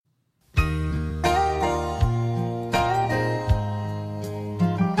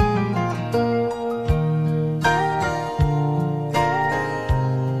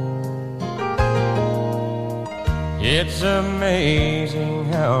It's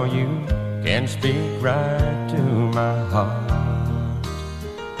amazing how you can speak right to my heart.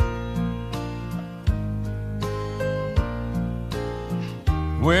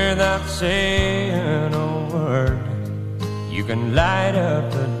 Without saying a word, you can light up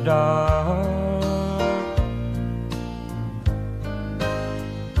the dark.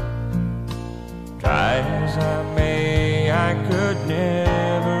 Try as I may, I could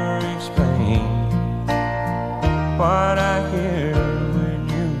never explain what I hear when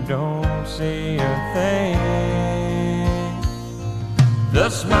you don't say a thing. The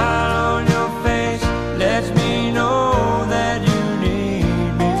smile on your face lets me know that you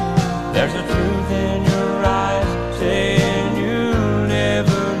need me. There's a truth in your eyes saying you'll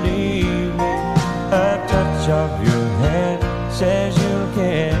never leave me. A touch of your hand says you'll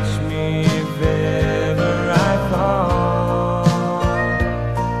catch me if ever I fall.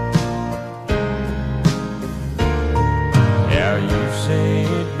 Now you say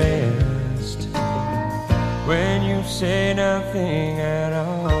it best when you say nothing at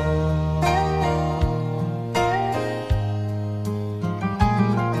all.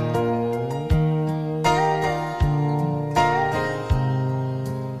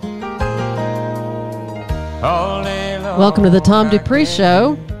 Welcome to the Tom Dupree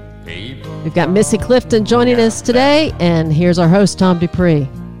Show. We've got Missy Clifton joining us today, and here's our host, Tom Dupree.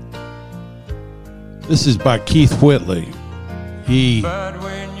 This is by Keith Whitley. He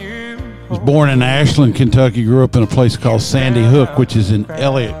was born in Ashland, Kentucky, grew up in a place called Sandy Hook, which is in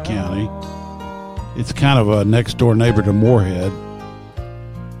Elliott County. It's kind of a next-door neighbor to Moorhead.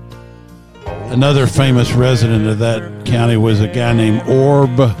 Another famous resident of that county was a guy named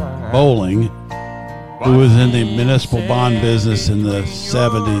Orb Bowling, who was in the municipal bond business in the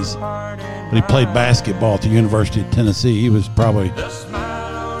 70s. But he played basketball at the University of Tennessee. He was probably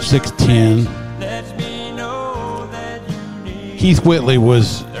 6'10". Keith Whitley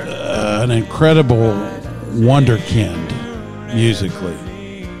was an incredible wonderkind musically.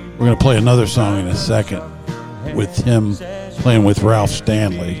 We're going to play another song in a second with him playing with Ralph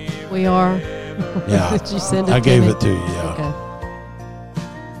Stanley. We are? Yeah. Did you send it I to gave me? it to you, yeah. Okay.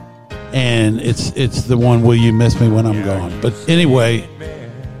 And it's the one, Will You Miss Me When I'm Gone? But anyway,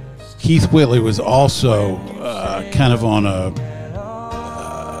 Keith Whitley was also kind of on a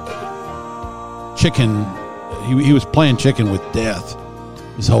chicken. He was playing chicken with death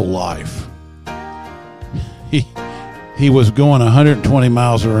his whole life. He was going 120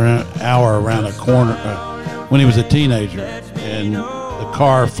 miles an hour around a corner when he was a teenager, and the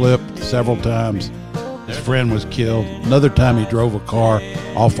car flipped several times. His friend was killed. Another time he drove a car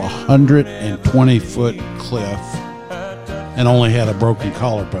off a 120-foot cliff and only had a broken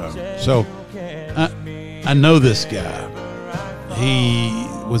collarbone. So I know this guy. He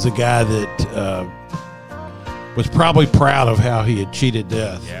was a guy that was probably proud of how he had cheated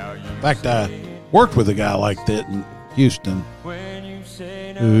death. In fact, I worked with a guy like that in Houston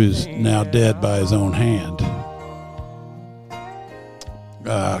who is now dead by his own hand.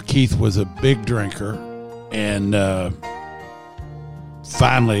 Keith was a big drinker, and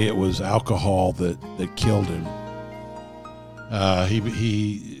finally it was alcohol that killed him.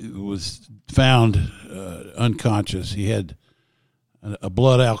 He was found unconscious. He had a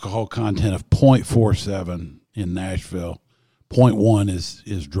blood alcohol content of 0.47 in Nashville. 0.1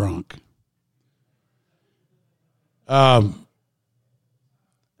 is drunk. I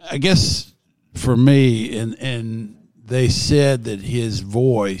guess for me, and they said that his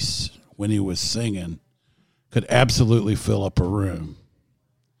voice when he was singing could absolutely fill up a room.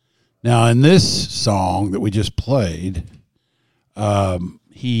 Now, in this song that we just played,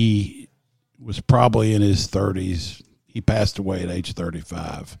 he was probably in his 30s. He passed away at age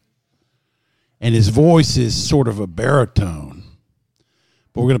 35. And his voice is sort of a baritone.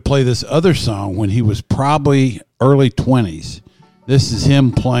 But we're going to play this other song when he was probably early 20s. This is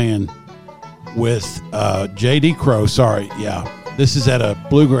him playing with J.D. Crowe. This is at a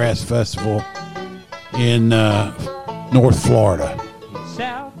bluegrass festival in North Florida.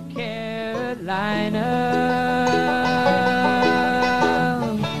 South Carolina,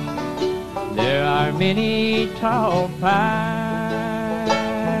 there are many tall pines.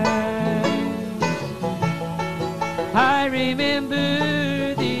 I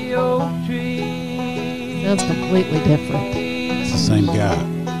remember the oak tree. Sounds completely different. It's the same guy.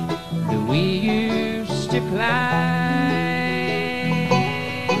 That we used to climb,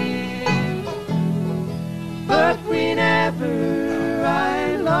 but whenever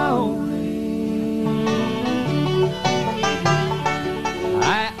I'm lonely,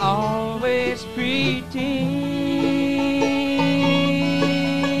 I always pretend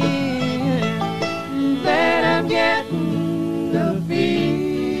that I'm getting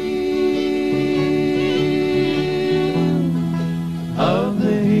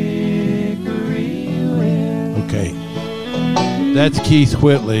That's Keith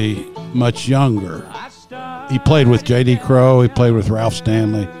Whitley, much younger. He played with J.D. Crowe. He played with Ralph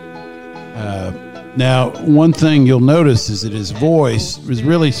Stanley. Now, one thing you'll notice is that his voice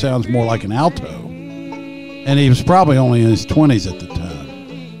really sounds more like an alto. And he was probably only in his 20s at the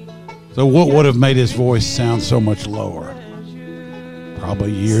time. So what would have made his voice sound so much lower?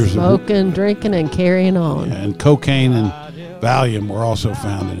 Probably years smoking, drinking, and carrying on. Yeah, and cocaine and Valium were also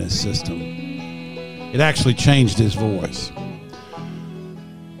found in his system. It actually changed his voice.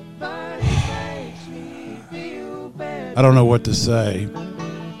 I don't know what to say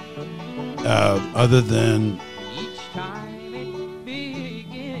other than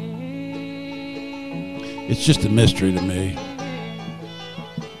it's just a mystery to me.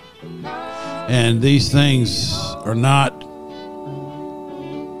 And these things are not,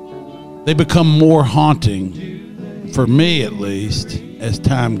 they become more haunting, for me at least, as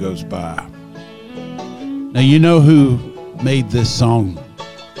time goes by. Now, you know who made this song,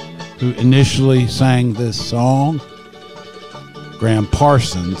 who initially sang this song? Graham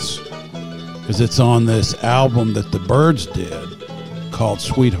Parsons, because it's on this album that the Byrds did called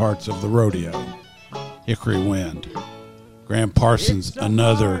Sweethearts of the Rodeo, Hickory Wind. Graham Parsons,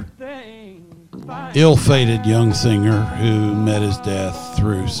 another ill-fated young singer who met his death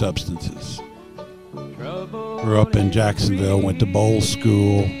through substances. Grew up in Jacksonville, went to Bowles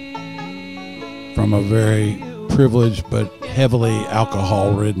School, from a very privileged but heavily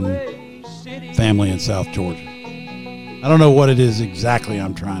alcohol-ridden family in South Georgia. I don't know what it is exactly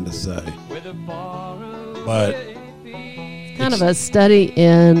I'm trying to say, but kind of a study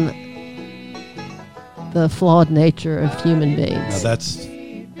in the flawed nature of human beings. Now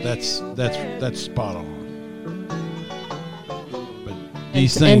that's spot on. But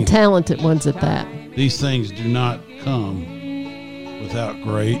these things, and talented ones at that. These things do not come without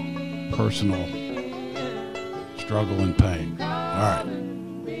great personal struggle and pain. All right.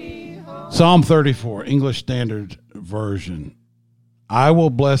 Psalm 34, English Standard Version. I will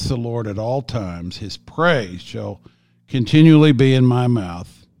bless the Lord at all times. His praise shall continually be in my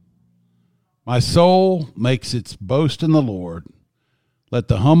mouth. My soul makes its boast in the Lord. Let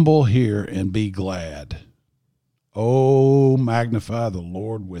the humble hear and be glad. Oh, magnify the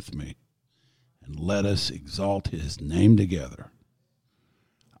Lord with me, and let us exalt his name together.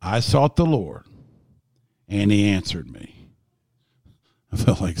 I sought the Lord, and he answered me. I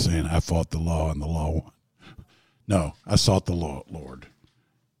felt like saying I fought the law and the law won. No, I sought the Lord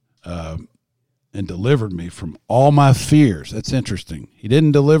and delivered me from all my fears. That's interesting. He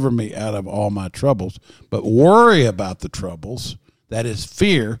didn't deliver me out of all my troubles, but worry about the troubles, that is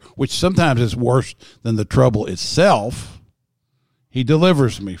fear, which sometimes is worse than the trouble itself, he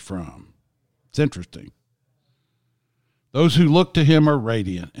delivers me from. It's interesting. Those who look to him are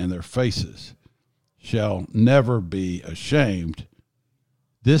radiant, and their faces shall never be ashamed.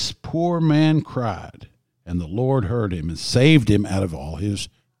 This poor man cried, and the Lord heard him and saved him out of all his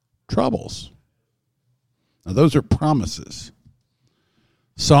troubles. Now, those are promises.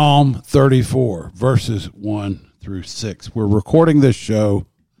 Psalm 34, verses 1 through 6. We're recording this show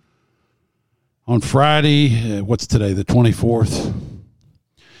on Friday, what's today, the 24th?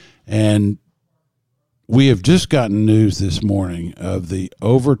 And we have just gotten news this morning of the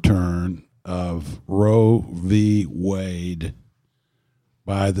overturn of Roe v. Wade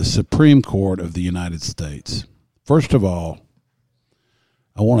by the Supreme Court of the United States. First of all,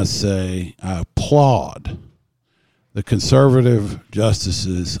 I want to say I applaud the conservative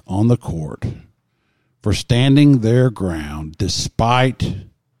justices on the court for standing their ground despite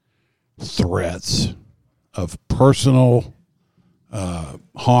threats of personal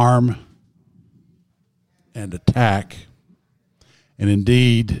harm and attack, and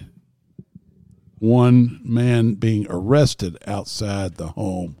indeed one man being arrested outside the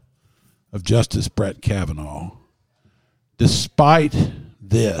home of Justice Brett Kavanaugh. Despite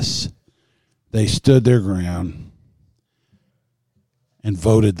this, they stood their ground and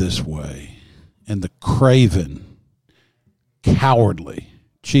voted this way. And the craven, cowardly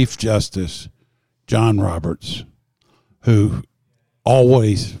Chief Justice John Roberts, who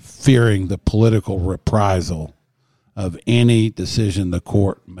always fearing the political reprisal of any decision the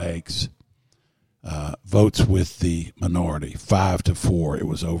court makes, votes with the minority. 5-4, it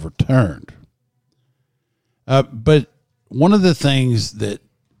was overturned. But one of the things that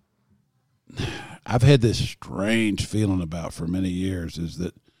I've had this strange feeling about for many years is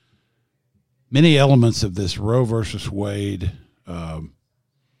that many elements of this Roe versus Wade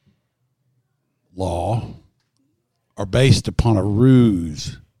law are based upon a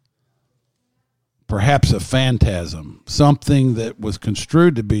ruse, perhaps a phantasm, something that was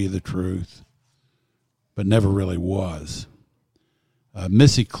construed to be the truth, but never really was.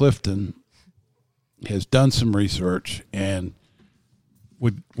 Missy Clifton has done some research and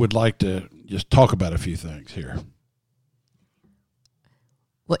would like to just talk about a few things here.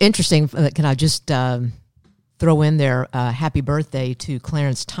 Well, interesting. Can I just throw in there happy birthday to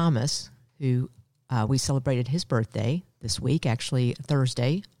Clarence Thomas, who we celebrated his birthday this week, actually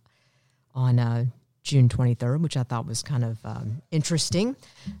Thursday on June 23rd, which I thought was kind of interesting.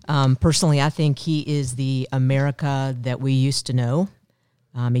 Personally, I think he is the America that we used to know.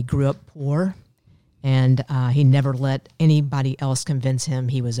 He grew up poor, and he never let anybody else convince him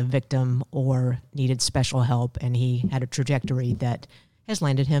he was a victim or needed special help, and he had a trajectory that has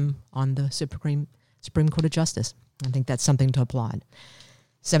landed him on the Supreme Court of Justice. I think that's something to applaud.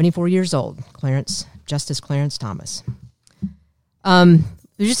 74 years old, Justice Clarence Thomas.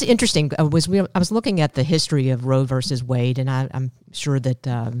 It was just interesting. I was looking at the history of Roe versus Wade, and I'm sure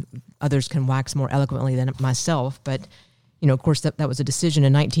that others can wax more eloquently than myself. But of course, that was a decision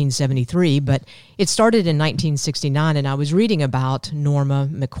in 1973. But it started in 1969, and I was reading about Norma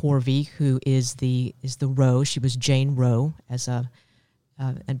McCorvey, who is the Roe. She was Jane Roe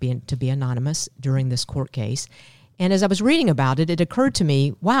to be anonymous during this court case. And as I was reading about it, it occurred to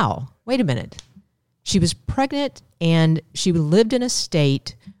me, wow, wait a minute. She was pregnant, and she lived in a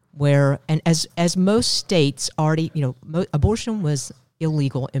state where, and as most states already, abortion was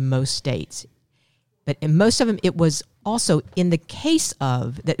illegal in most states. But in most of them, it was also in the case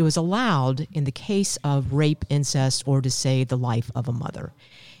of, that it was allowed in the case of rape, incest, or to save the life of a mother.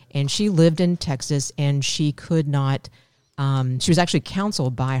 And she lived in Texas, and she could not, she was actually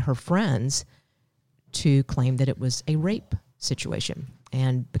counseled by her friends to claim that it was a rape situation.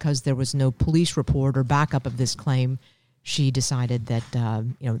 And because there was no police report or backup of this claim, she decided that,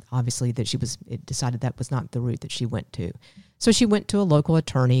 obviously that it decided that was not the route that she went to. So she went to a local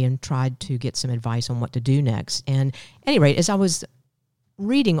attorney and tried to get some advice on what to do next. And at any rate, as I was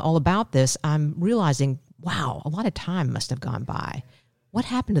reading all about this, I'm realizing, wow, a lot of time must have gone by. What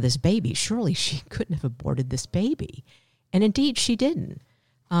happened to this baby? Surely she couldn't have aborted this baby. And indeed, she didn't.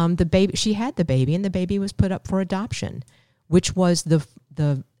 She had the baby, and the baby was put up for adoption, which was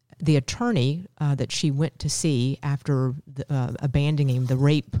the attorney that she went to see after abandoning the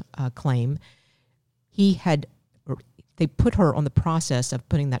rape claim. They put her on the process of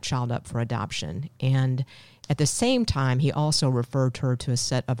putting that child up for adoption, and at the same time, he also referred her to a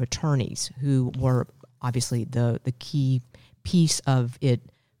set of attorneys who were obviously the key piece of it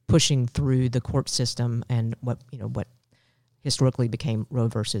pushing through the court system and what historically became Roe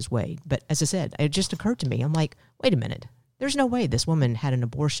versus Wade. But as I said, it just occurred to me, I'm like, wait a minute. There's no way this woman had an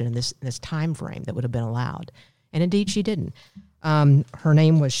abortion in this time frame that would have been allowed. And indeed, she didn't. Her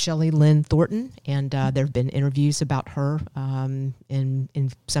name was Shelley Lynn Thornton, and there have been interviews about her in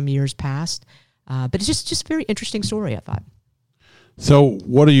some years past. But it's just a very interesting story, I thought. So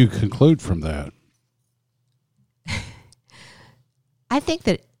what do you conclude from that? I think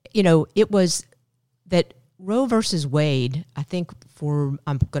that, it was that Roe versus Wade, I think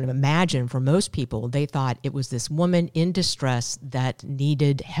I'm going to imagine for most people, they thought it was this woman in distress that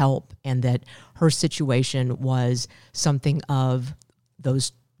needed help, and that her situation was something of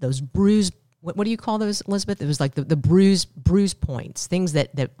those bruised, what do you call those, Elizabeth? It was like the bruise points, things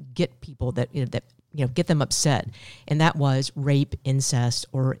that get people that get them upset. And that was rape, incest,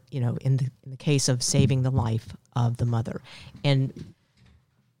 or, in the case of saving the life of the mother. And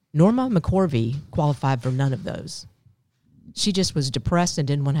Norma McCorvey qualified for none of those. She just was depressed and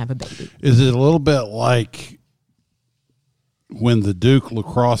didn't want to have a baby. Is it a little bit like when the Duke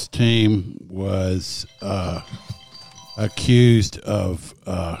lacrosse team was accused of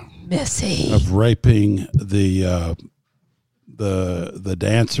Missy of raping the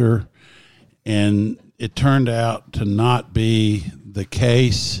dancer, and it turned out to not be the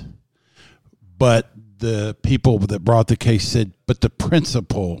case, but the people that brought the case said, but the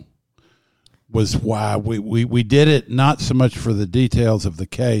principle was why we did it, not so much for the details of the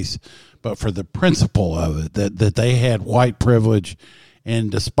case, but for the principle of it, that they had white privilege. And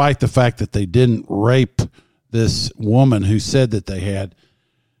despite the fact that they didn't rape this woman who said that they had,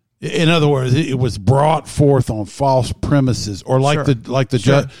 in other words, it was brought forth on false premises, or like Sure.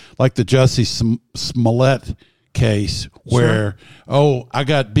 the Jussie Smollett case where, I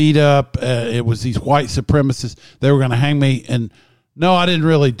got beat up. It was these white supremacists. They were going to hang me. And no, I didn't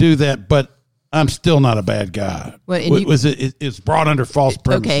really do that, but I'm still not a bad guy. Well, and It's brought under false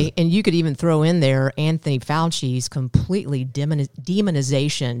premises. Okay, and you could even throw in there Anthony Fauci's completely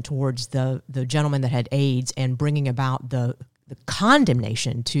demonization towards the gentleman that had AIDS, and bringing about the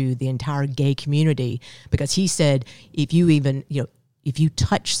condemnation to the entire gay community, because he said if you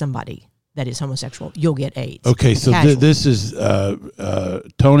touch somebody that is homosexual, you'll get AIDS. Okay, so Casual. this is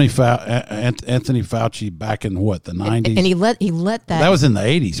Anthony Fauci back in what, the 90s? And he let that was in the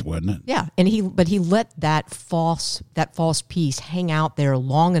 80s, wasn't it? Yeah, and he let that false piece hang out there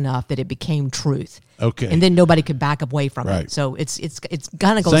long enough that it became truth. Okay, and then nobody could back away from Right. it. So it's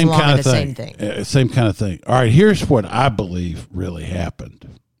kind of goes along with the same thing. Same kind of thing. All right, here's what I believe really happened.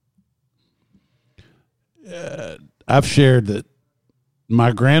 I've shared that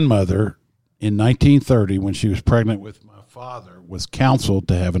my grandmother in 1930, when she was pregnant with my father, was counseled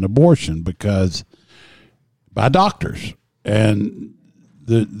to have an abortion by doctors. And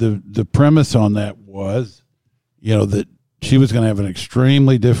the premise on that was, that she was going to have an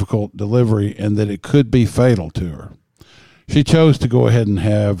extremely difficult delivery and that it could be fatal to her. She chose to go ahead and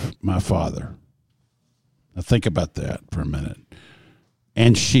have my father. Now think about that for a minute.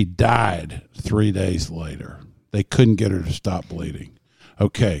 And she died 3 days later. They couldn't get her to stop bleeding.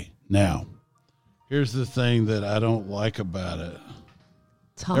 Okay, now, here's the thing that I don't like about it.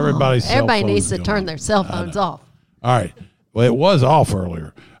 Tom, Everybody's cell everybody phones needs to going turn on. their cell phones off. All right. Well, it was off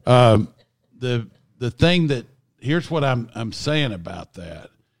earlier. The thing that here's what I'm saying about that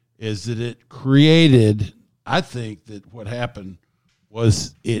is that it created. I think that what happened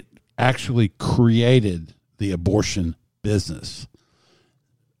was it actually created the abortion business.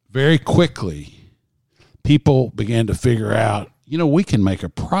 Very quickly, people began to figure out, we can make a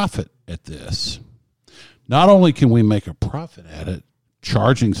profit at this. Not only can we make a profit at it,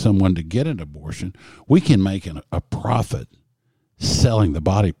 charging someone to get an abortion, we can make a profit selling the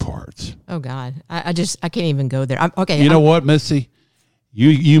body parts. Oh God, I can't even go there. You know what, Missy?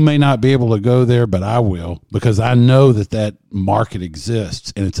 You may not be able to go there, but I will, because I know that market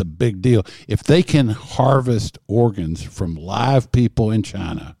exists, and it's a big deal. If they can harvest organs from live people in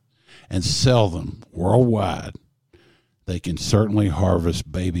China and sell them worldwide, they can certainly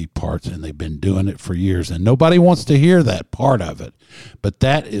harvest baby parts, and they've been doing it for years. And nobody wants to hear that part of it, but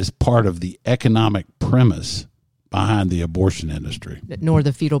that is part of the economic premise behind the abortion industry. Nor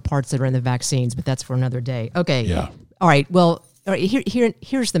the fetal parts that are in the vaccines, but that's for another day. Okay. Yeah. All right. Well, all right,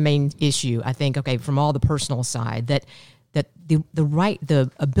 here's the main issue, I think, okay, from all the personal side, that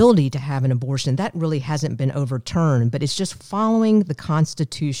the ability to have an abortion, that really hasn't been overturned, but it's just following the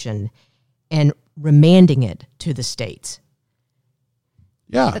Constitution and remanding it to the states.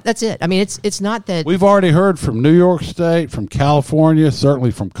 Yeah. That's it. I mean, it's not that We've already heard from New York State, from California,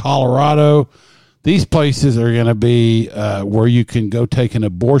 certainly from Colorado. These places are going to be where you can go take an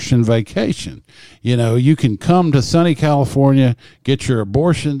abortion vacation. You can come to sunny California, get your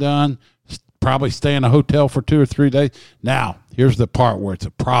abortion done, probably stay in a hotel for 2 or 3 days. Now, here's the part where it's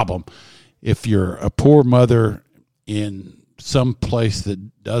a problem. If you're a poor mother in some place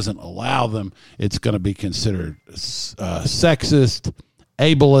that doesn't allow them, it's going to be considered sexist,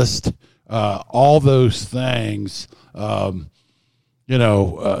 ableist, all those things.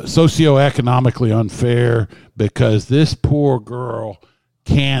 Socioeconomically unfair, because this poor girl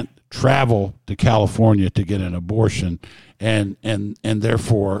can't travel to California to get an abortion, and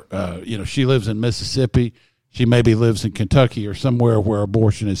therefore, she lives in Mississippi. She maybe lives in Kentucky or somewhere where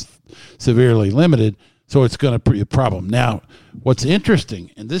abortion is severely limited. So it's going to be a problem. Now, what's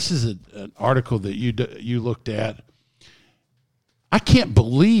interesting, and this is an article that you looked at, I can't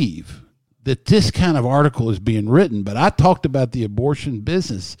believe that this kind of article is being written, but I talked about the abortion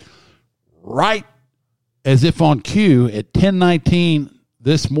business right as if on cue at 10:19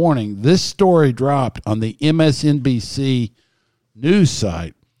 this morning. This story dropped on the MSNBC news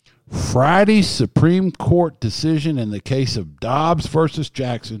site. Friday's Supreme Court decision in the case of Dobbs versus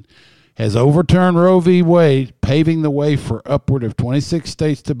Jackson has overturned Roe v. Wade, paving the way for upward of 26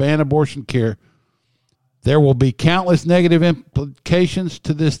 states to ban abortion care. There will be countless negative implications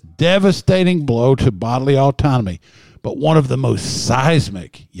to this devastating blow to bodily autonomy, but one of the most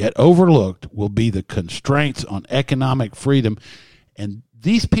seismic yet overlooked will be the constraints on economic freedom. And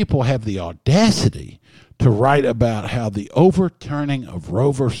these people have the audacity to write about how the overturning of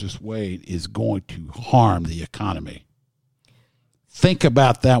Roe versus Wade is going to harm the economy. Think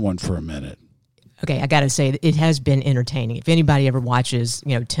about that one for a minute. Okay, I got to say, it has been entertaining. If anybody ever watches,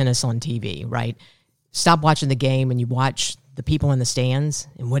 tennis on TV, right? Stop watching the game and you watch the people in the stands,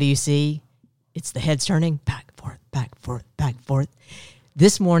 and what do you see? It's the heads turning back, forth, back, forth, back, forth.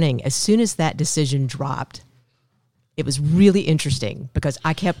 This morning, as soon as that decision dropped, it was really interesting because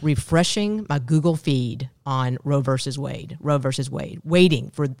I kept refreshing my Google feed on Roe versus Wade,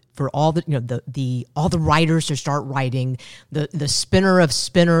 waiting for all the all the writers to start writing, the spinner of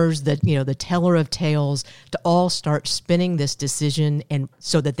spinners, the teller of tales, to all start spinning this decision, and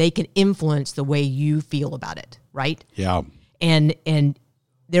so that they can influence the way you feel about it, right? Yeah. And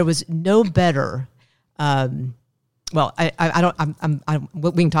there was no better. Well, I don't.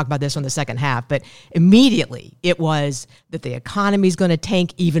 We can talk about this on the second half, but immediately it was that the economy is going to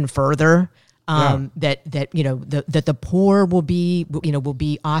tank even further. That the poor will be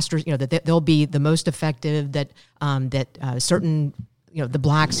ostracized. That they'll be the most affected. That certain the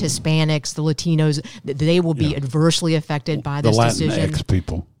blacks, Hispanics, the Latinos, they will be adversely affected by this decision. Latinx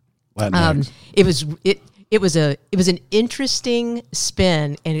people. Latinx. It was an interesting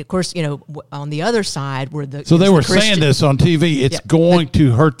spin, and of course, on the other side were the. So they were Christian, saying this on TV. It's going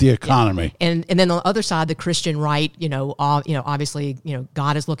to hurt the economy, and then on the other side, the Christian right. Obviously,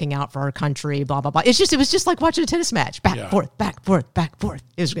 God is looking out for our country. Blah blah blah. It was just like watching a tennis match, back forth, back forth, back forth.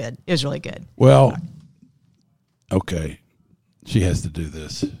 It was good. It was really good. Well, okay, she has to do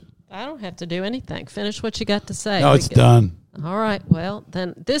this. I don't have to do anything. Finish what you got to say. No, it's done. All right. Well,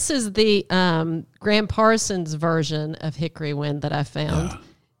 then this is the Graham Parsons version of Hickory Wind that I found. Yeah.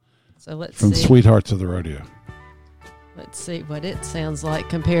 So let's From see. Sweethearts of the Rodeo. Let's see what it sounds like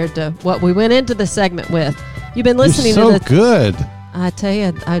compared to what we went into the segment with. You've been You're listening so to the good. I tell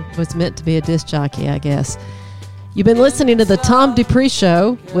you, I was meant to be a disc jockey, I guess. You've been listening to the Tom Dupree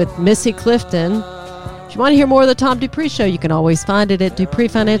Show with Missy Clifton. If you want to hear more of the Tom Dupree Show, you can always find it at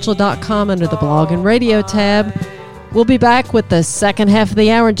dupreefinancial.com under the blog and radio tab. We'll be back with the second half of the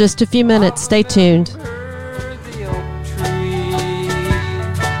hour in just a few minutes. Stay tuned. The oak tree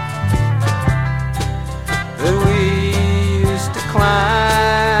that we used to climb,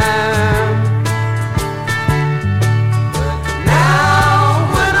 but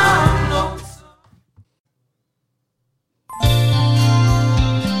now when I'm lonesome.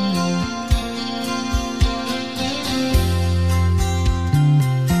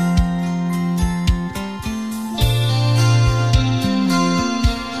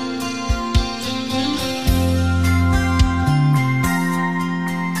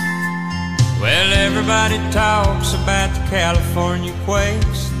 Well, everybody talks about the California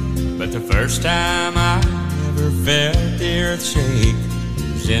quakes, but the first time I ever felt the earth shake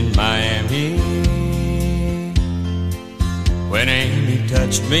was in Miami. When Amy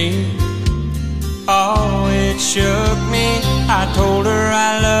touched me, oh, it shook me. I told her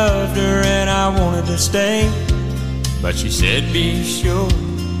I loved her and I wanted to stay, but she said, be sure,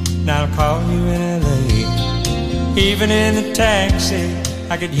 and I'll call you in LA. Even in the taxi,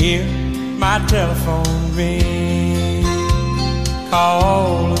 I could hear my telephone ring,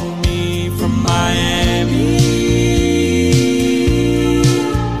 calling me from Miami.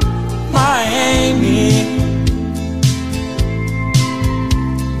 Miami,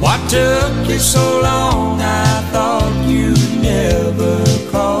 what took you so long? I thought you'd never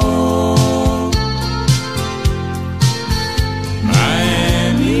call.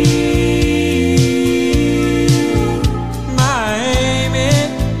 Miami, Miami,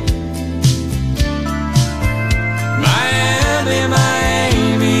 Miami,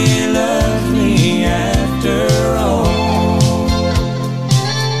 Miami loves me after all.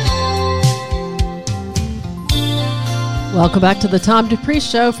 Welcome back to the Tom Dupree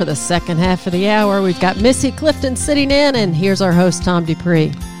Show for the second half of the hour. We've got Missy Clifton sitting in, and here's our host, Tom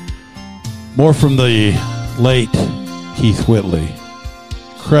Dupree. More from the late Keith Whitley.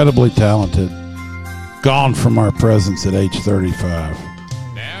 Incredibly talented. Gone from our presence at age 35.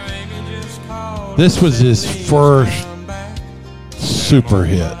 This was his first super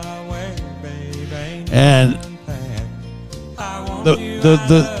hit. And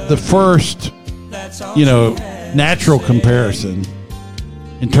the first, natural comparison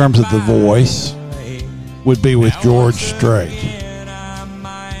in terms of the voice would be with George Strait.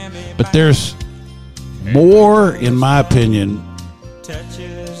 But there's more, in my opinion.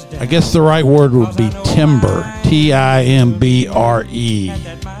 I guess the right word would be timbre, Timbre,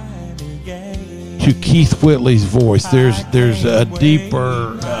 to Keith Whitley's voice. There's a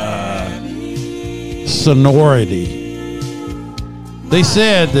deeper sonority. They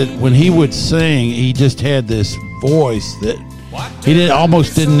said that when he would sing, he just had this voice that he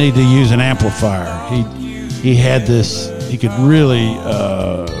almost didn't need to use an amplifier. He had this. He could really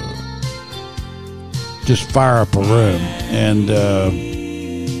just fire up a room, and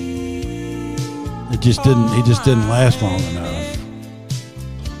it just didn't. He just didn't last long enough.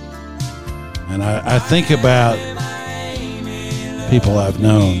 And I think about people I've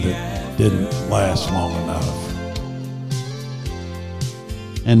known that didn't last long enough.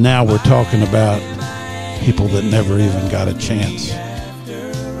 And now we're talking about people that never even got a chance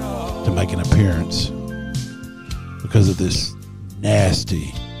to make an appearance because of this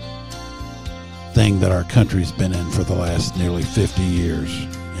nasty thing that our country's been in for the last nearly 50 years.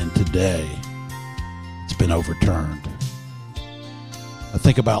 And today, it's been overturned. I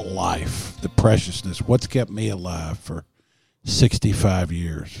think about life, the preciousness. What's kept me alive for 65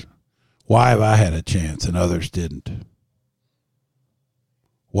 years? Why have I had a chance and others didn't?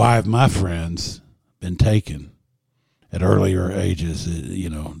 Why have my friends been taken at earlier ages?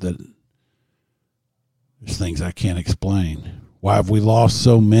 That there's things I can't explain. Why have we lost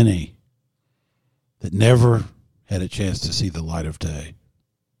so many that never had a chance to see the light of day?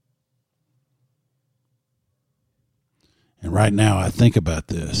 And right now I think about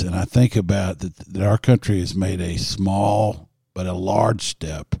this, and I think about that our country has made a small but a large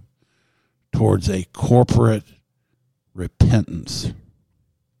step towards a corporate repentance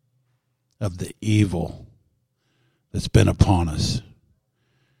of the evil that's been upon us.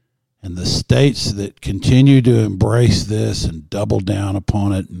 And the states that continue to embrace this and double down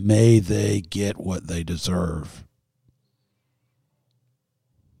upon it, may they get what they deserve.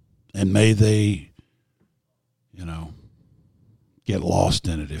 And may they, get lost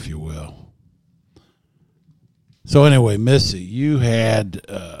in it, if you will. So anyway, Missy, you had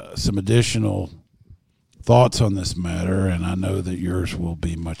some additional thoughts on this matter, and I know that yours will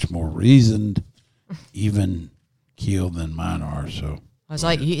be much more reasoned, even keeled than mine are. So I was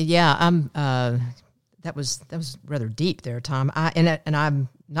like, yeah, that was rather deep there, Tom. And I'm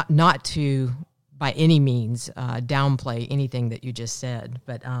not to by any means downplay anything that you just said,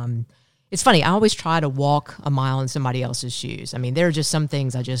 but it's funny. I always try to walk a mile in somebody else's shoes. I mean, there are just some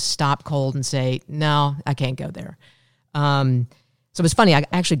things I just stop cold and say, no, I can't go there. So it's funny. I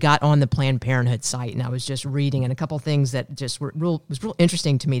actually got on the Planned Parenthood site and I was just reading, and a couple things that just was real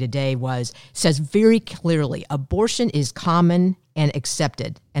interesting to me today says very clearly, abortion is common and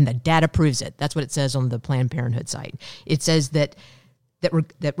accepted, and the data proves it. That's what it says on the Planned Parenthood site. It says that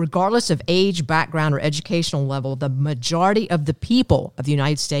regardless of age, background, or educational level, the majority of the people of the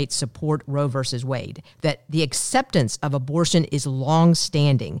United States support Roe versus Wade, that the acceptance of abortion is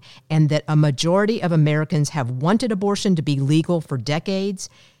long-standing, and that a majority of Americans have wanted abortion to be legal for decades.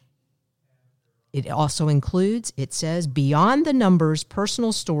 It also includes, it says, beyond the numbers,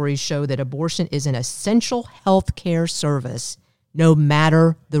 personal stories show that abortion is an essential health care service, no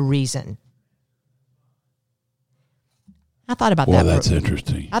matter the reason. I thought about that. Well, that's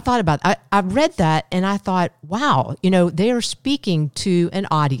interesting. I read that and I thought, wow, they are speaking to an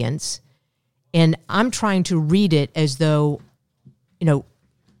audience, and I'm trying to read it as though,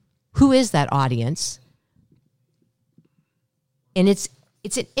 who is that audience? And it's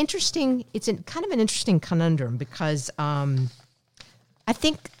kind of an interesting conundrum, because I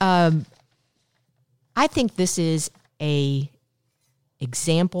think this is a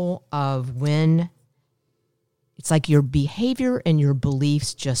example of when it's like your behavior and your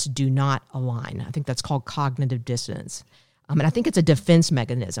beliefs just do not align. I think that's called cognitive dissonance. And I think it's a defense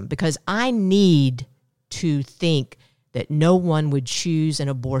mechanism, because I need to think that no one would choose an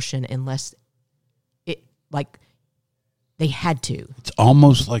abortion unless they had to. It's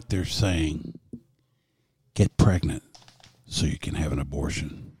almost like they're saying, get pregnant so you can have an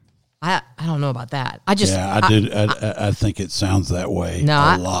abortion. I don't know about that. I think it sounds that way a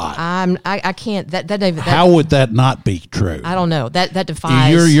lot. I can't. That how would that not be true? I don't know. That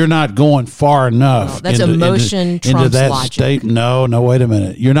defies. You're not going far enough. That's emotion trumps into that logic. No, wait a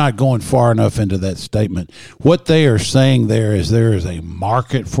minute. You're not going far enough into that statement. What they are saying there is a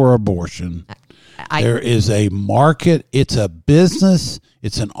market for abortion. There is a market. It's a business.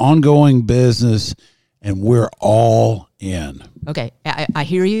 It's an ongoing business, and we're all in. Okay, I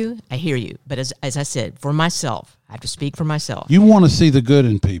hear you. But as I said, for myself, I have to speak for myself. You want to see the good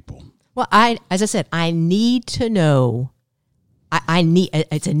in people. Well, as I said, I need to know.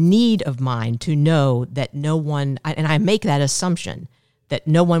 It's a need of mine to know that no one, and I make that assumption that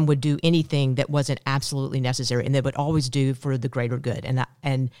no one would do anything that wasn't absolutely necessary, and that would always do for the greater good.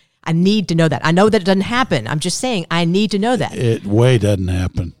 And I need to know that. I know that it doesn't happen. I'm just saying I need to know that. It way doesn't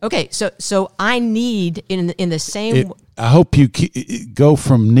happen. Okay, so I need in the same. I hope you go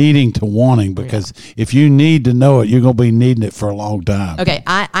from needing to wanting, because if you need to know it, you're going to be needing it for a long time. Okay,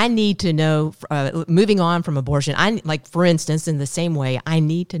 I need to know. Moving on from abortion, for instance, in the same way, I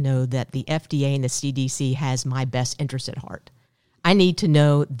need to know that the FDA and the CDC has my best interest at heart. I need to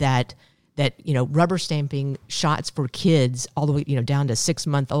know that rubber stamping shots for kids all the way down to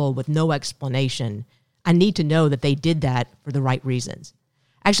 6-month-old with no explanation. I need to know that they did that for the right reasons.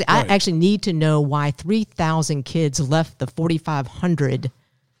 Actually, right. I actually need to know why 3,000 kids left the 4,500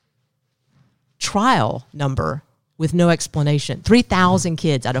 trial number with no explanation. 3,000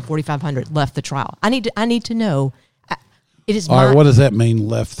 kids out of 4,500 left the trial. I need to know. It is. All right, what does that mean?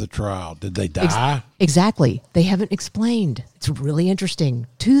 Left the trial? Did they die? Exactly. They haven't explained. It's really interesting.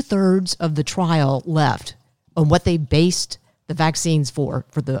 2/3 of the trial left on what they based the vaccines for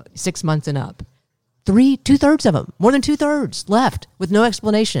the 6 months and up. 2/3 of them, more than 2/3 left with no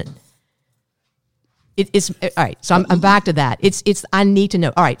explanation. It's all right. So I'm back to that. I need to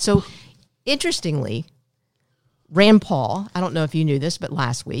know. All right. So interestingly, Rand Paul, I don't know if you knew this, but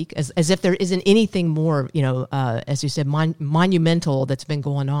last week, as if there isn't anything more, as you said, monumental that's been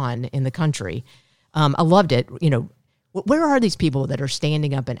going on in the country. I loved it. Where are these people that are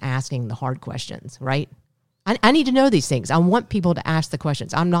standing up and asking the hard questions, right? I need to know these things. I want people to ask the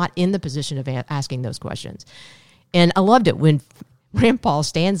questions. I'm not in the position of asking those questions. And I loved it when Rand Paul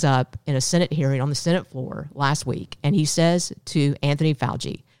stands up in a Senate hearing on the Senate floor last week, and he says to Anthony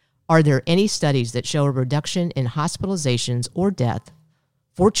Fauci, are there any studies that show a reduction in hospitalizations or death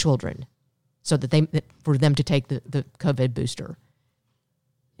for children so that for them to take the COVID booster?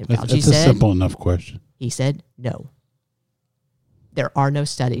 And That's a simple enough question. He said no. There are no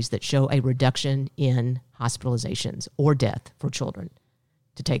studies that show a reduction in hospitalizations or death for children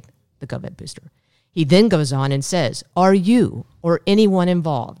to take the COVID booster. He then goes on and says, are you or anyone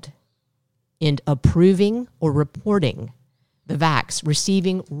involved in approving or reporting the vax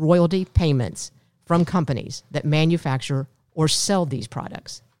receiving royalty payments from companies that manufacture or sell these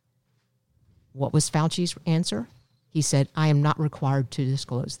products? What was Fauci's answer? He said, I am not required to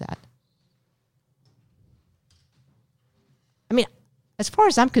disclose that. I mean, as far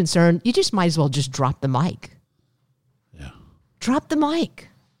as I'm concerned, you just might as well just drop the mic. Yeah. Drop the mic.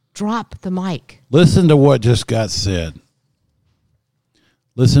 Drop the mic. Listen to what just got said.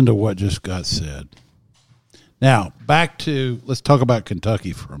 Listen to what just got said. Now, let's talk about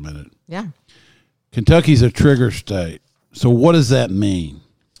Kentucky for a minute. Yeah. Kentucky's a trigger state. So what does that mean?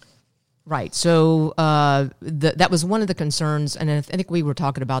 Right. So that was one of the concerns, and I think we were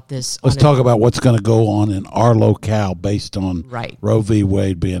talking about this. Let's talk about what's going to go on in our locale based on right. Roe v.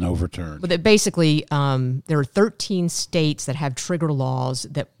 Wade being overturned. But basically, there are 13 states that have trigger laws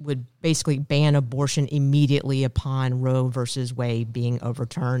that would basically ban abortion immediately upon Roe versus Wade being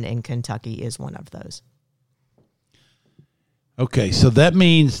overturned, and Kentucky is one of those. Okay, so that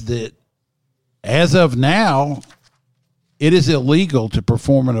means that as of now, it is illegal to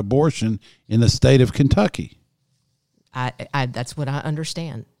perform an abortion in the state of Kentucky. That's what I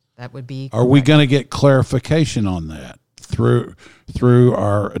understand. That would be. Are we going to get clarification on that through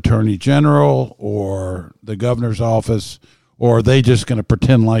our attorney general or the governor's office, or are they just going to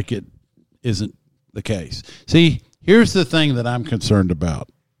pretend like it isn't the case? See, here's the thing that I'm concerned about.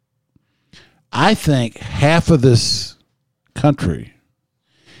 I think half of this country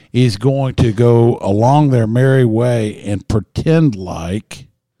is going to go along their merry way and pretend like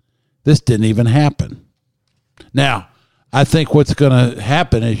this didn't even happen. Now, I think what's going to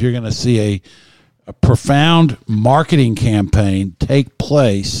happen is you're going to see a profound marketing campaign take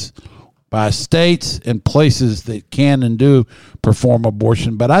place by states and places that can and do perform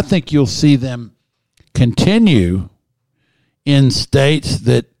abortion. But I think you'll see them continue in states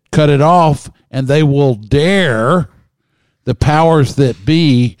that cut it off, and they will dare the powers that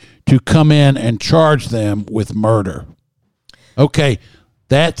be to come in and charge them with murder. Okay,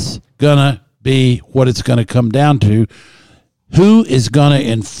 that's going to be what it's going to come down to. Who is going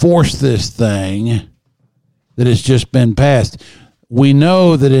to enforce this thing that has just been passed? We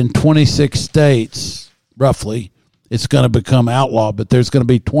know that in 26 states, roughly, it's going to become outlaw, but there's going to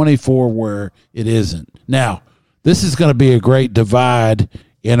be 24 where it isn't. Now, this is going to be a great divide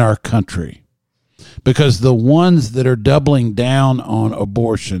in our country, because the ones that are doubling down on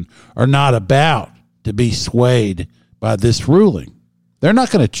abortion are not about to be swayed by this ruling. They're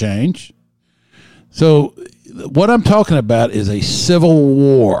not going to change. So what I'm talking about is a civil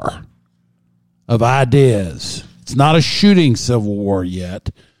war of ideas. It's not a shooting civil war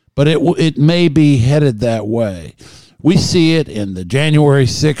yet, but it may be headed that way. We see it in the January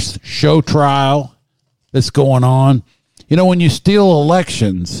 6th show trial that's going on. When you steal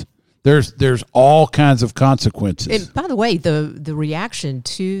elections, there's all kinds of consequences. And by the way, the reaction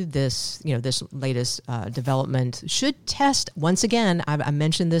to this, this latest development should test, once again, I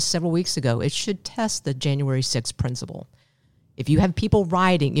mentioned this several weeks ago, it should test the January 6th principle. If you have people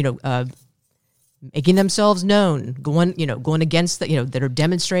rioting, making themselves known, going against that are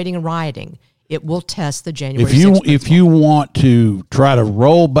demonstrating and rioting, it will test the January 6th principle. If you want to try to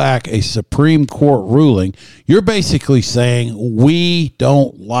roll back a Supreme Court ruling, you're basically saying we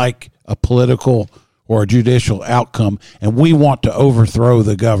don't like a political or a judicial outcome, and we want to overthrow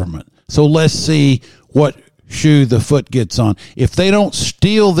the government. So let's see what shoe the foot gets on. If they don't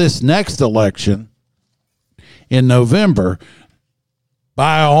steal this next election in November,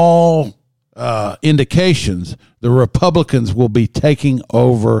 by all indications, the Republicans will be taking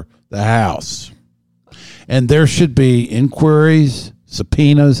over the House. And there should be inquiries,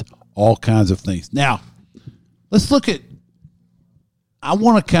 subpoenas, all kinds of things. Now, let's look at, I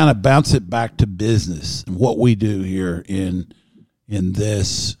want to kind of bounce it back to business and what we do here in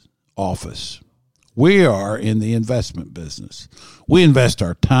this office. We are in the investment business. We invest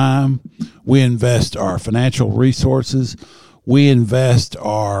our time. We invest our financial resources. We invest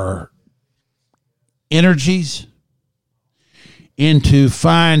our energies into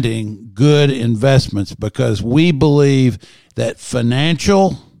finding good investments because we believe that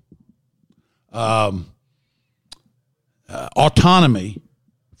financial autonomy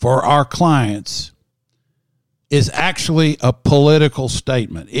for our clients is actually a political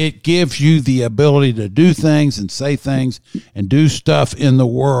statement. It gives you the ability to do things and say things and do stuff in the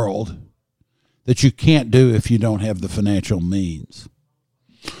world that you can't do if you don't have the financial means.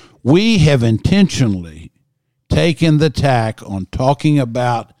 We have intentionally taken the tack on talking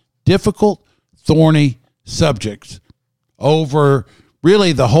about difficult, thorny subjects over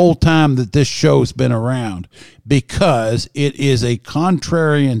really the whole time that this show's been around because it is a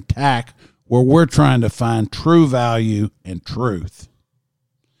contrarian tack where we're trying to find true value and truth.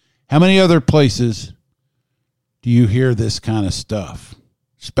 How many other places do you hear this kind of stuff,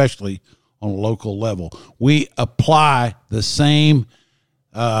 especially on a local level? We apply the same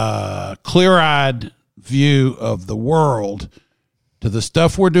clear-eyed view of the world to the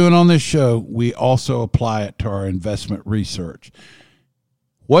stuff we're doing on this show. We also apply it to our investment research.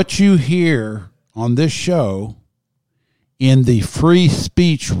 What you hear on this show in the free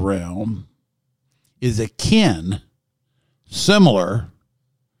speech realm is akin, similar,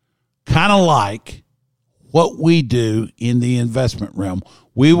 kind of like what we do in the investment realm.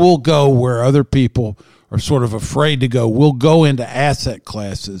 We will go where other people are sort of afraid to go. We'll go into asset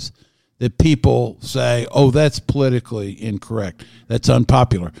classes that people say, oh, that's politically incorrect. That's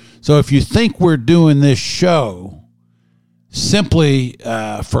unpopular. So if you think we're doing this show simply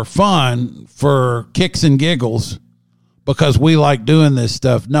for fun, for kicks and giggles, because we like doing this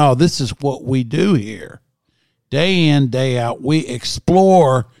stuff. No, this is what we do here. Day in, day out, we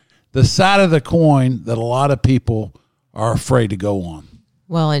explore the side of the coin that a lot of people are afraid to go on.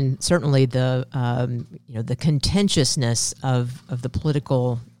 Well, and certainly the the contentiousness of the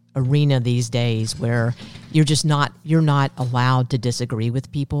political arena these days, where you're not allowed to disagree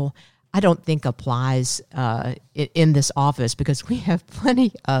with people, I don't think applies in this office, because we have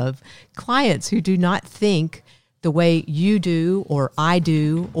plenty of clients who do not think the way you do or I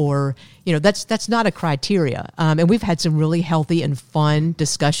do, or that's not a criteria. And we've had some really healthy and fun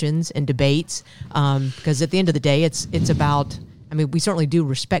discussions and debates, because at the end of the day, it's about. I mean, we certainly do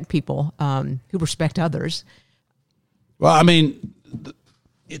respect people who respect others. Well, I mean,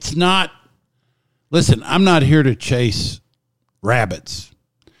 it's not. Listen, I'm not here to chase rabbits.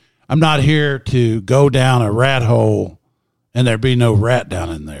 I'm not here to go down a rat hole and there be no rat down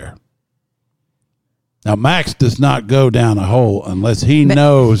in there. Now, Max does not go down a hole unless he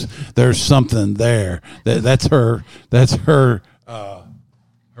knows there's something there. That's her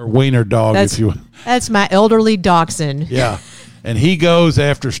wiener dog, if you will. That's my elderly dachshund. Yeah, and he goes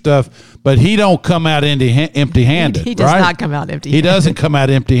after stuff, but he don't come out empty-handed. He does not come out empty-handed. He doesn't come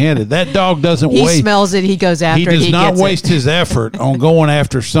out empty-handed. That dog doesn't waste. He smells it. He goes after it. He does not waste his effort on going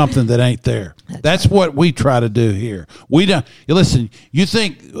after something that ain't there. That's what we try to do here. We don't. Listen, you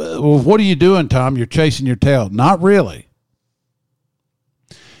think, well, what are you doing, Tom? You're chasing your tail. Not really.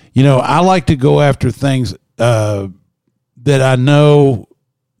 I like to go after things that I know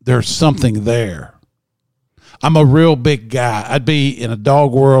there's something there. I'm a real big guy. I'd be in a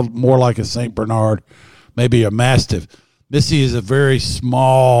dog world more like a St. Bernard, maybe a Mastiff. Missy is a very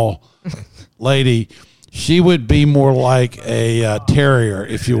small lady. She would be more like a terrier,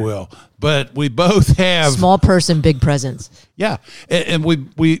 if you will. But we both have small person, big presence. Yeah, and we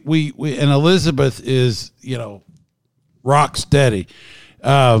and Elizabeth is rock steady.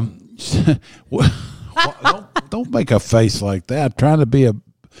 Don't make a face like that. I'm trying to be a.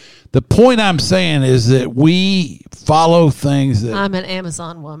 The point I'm saying is that we follow things that. I'm an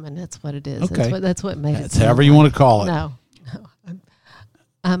Amazon woman. That's what it is. Okay. That's what made it. That's however you want to call it. No.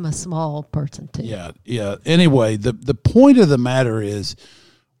 I'm a small person too. Yeah. Anyway, the point of the matter is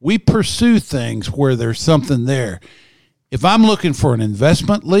we pursue things where there's something there. If I'm looking for an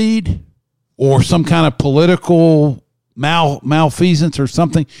investment lead or some kind of political malfeasance or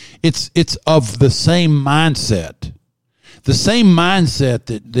something, it's of the same mindset. The same mindset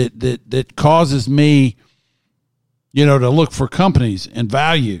that causes me, to look for companies and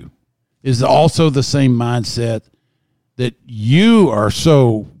value is also the same mindset that you are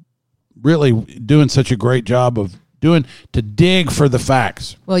so really doing such a great job of to dig for the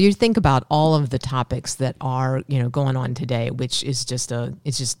facts. Well, you think about all of the topics that are, going on today, which is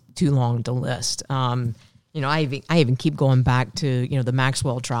it's just too long to list. I even keep going back to, the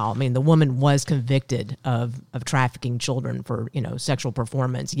Maxwell trial. I mean, the woman was convicted of trafficking children for, sexual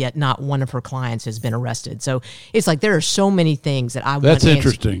performance, yet not one of her clients has been arrested. So it's like there are so many things that I want. That's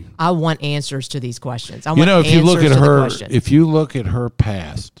interesting. I want answers to these questions. If you look at her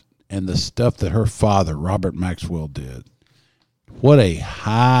past and the stuff that her father, Robert Maxwell, did, what a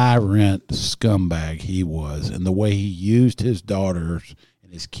high rent scumbag he was, and the way he used his daughters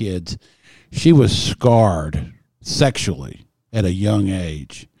and his kids. She was scarred sexually at a young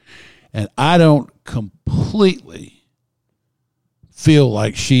age. And I don't completely feel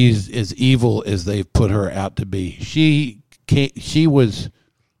like she's as evil as they've put her out to be.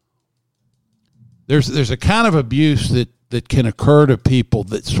 There's a kind of abuse that can occur to people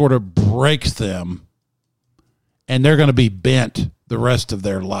that sort of breaks them, and they're going to be bent the rest of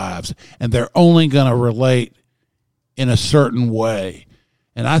their lives, and they're only going to relate in a certain way.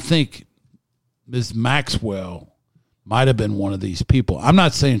 And I think Ms. Maxwell might have been one of these people. I'm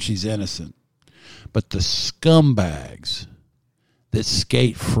not saying she's innocent, but the scumbags that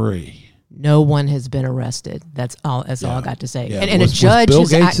skate free. No one has been arrested. That's all I got to say. Yeah. And a judge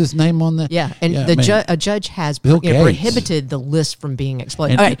was Bill Gates' name on that? Yeah, and a judge has prohibited the list from being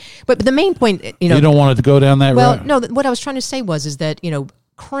exploited. All right, but the main point, you don't want it to go down that road. Well, no. What I was trying to say is that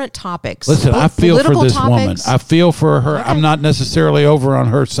current topics. Listen, I feel for this woman. I feel for her. Okay. I'm not necessarily over on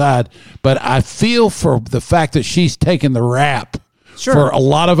her side, but I feel for the fact that she's taking the rap for a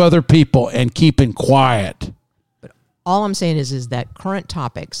lot of other people and keeping quiet. But all I'm saying is that current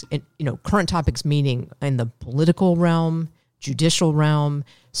topics, and current topics meaning in the political realm, judicial realm,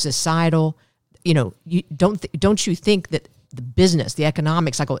 societal. Don't you think that the business, the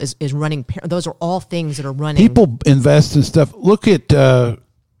economic cycle is running? Those are all things that are running. People invest in stuff. Look at the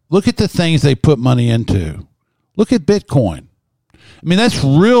things they put money into. Look at Bitcoin. I mean, that's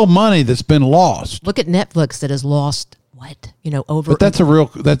real money that's been lost. Look at Netflix that has lost what? Over. But that's a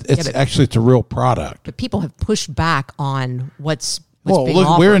real product. But people have pushed back on what's well, being look,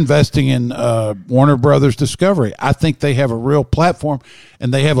 offered. We're investing in Warner Brothers Discovery. I think they have a real platform,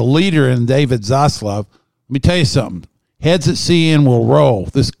 and they have a leader in David Zaslav. Let me tell you something. Heads at CN will roll.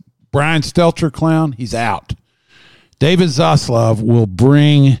 This Brian Stelter clown, he's out. David Zaslav will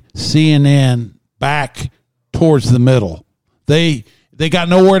bring CNN back towards the middle. They got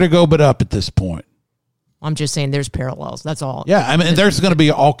nowhere to go but up at this point. I'm just saying there's parallels. That's all. Yeah, I mean, there's going to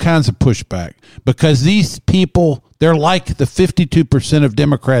be all kinds of pushback because these people, they're like the 52% of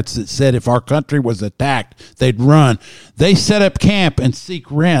Democrats that said if our country was attacked, they'd run. They set up camp and seek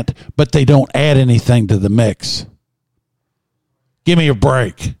rent, but they don't add anything to the mix. Give me a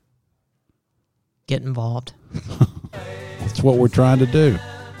break. Get involved. That's what we're trying to do.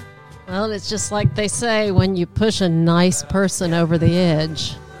 Well, it's just like they say, when you push a nice person over the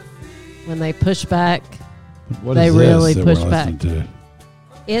edge, when they push back, they really push back.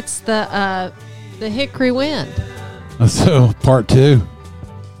 It's the Hickory Wind. So, part 2.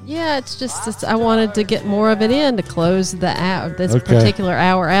 Yeah, it's just I wanted to get more of it in to close the hour, this particular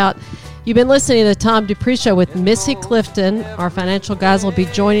hour out. You've been listening to the Tom Dupree Show with Missy Clifton. Our financial guys will be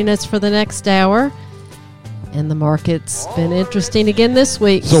joining us for the next hour. And the market's been interesting again this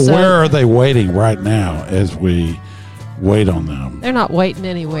week. So where are they waiting right now as we wait on them? They're not waiting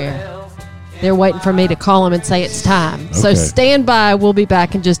anywhere. They're waiting for me to call them and say it's time. Okay. So stand by. We'll be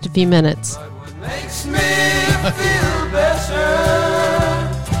back in just a few minutes. Makes me feel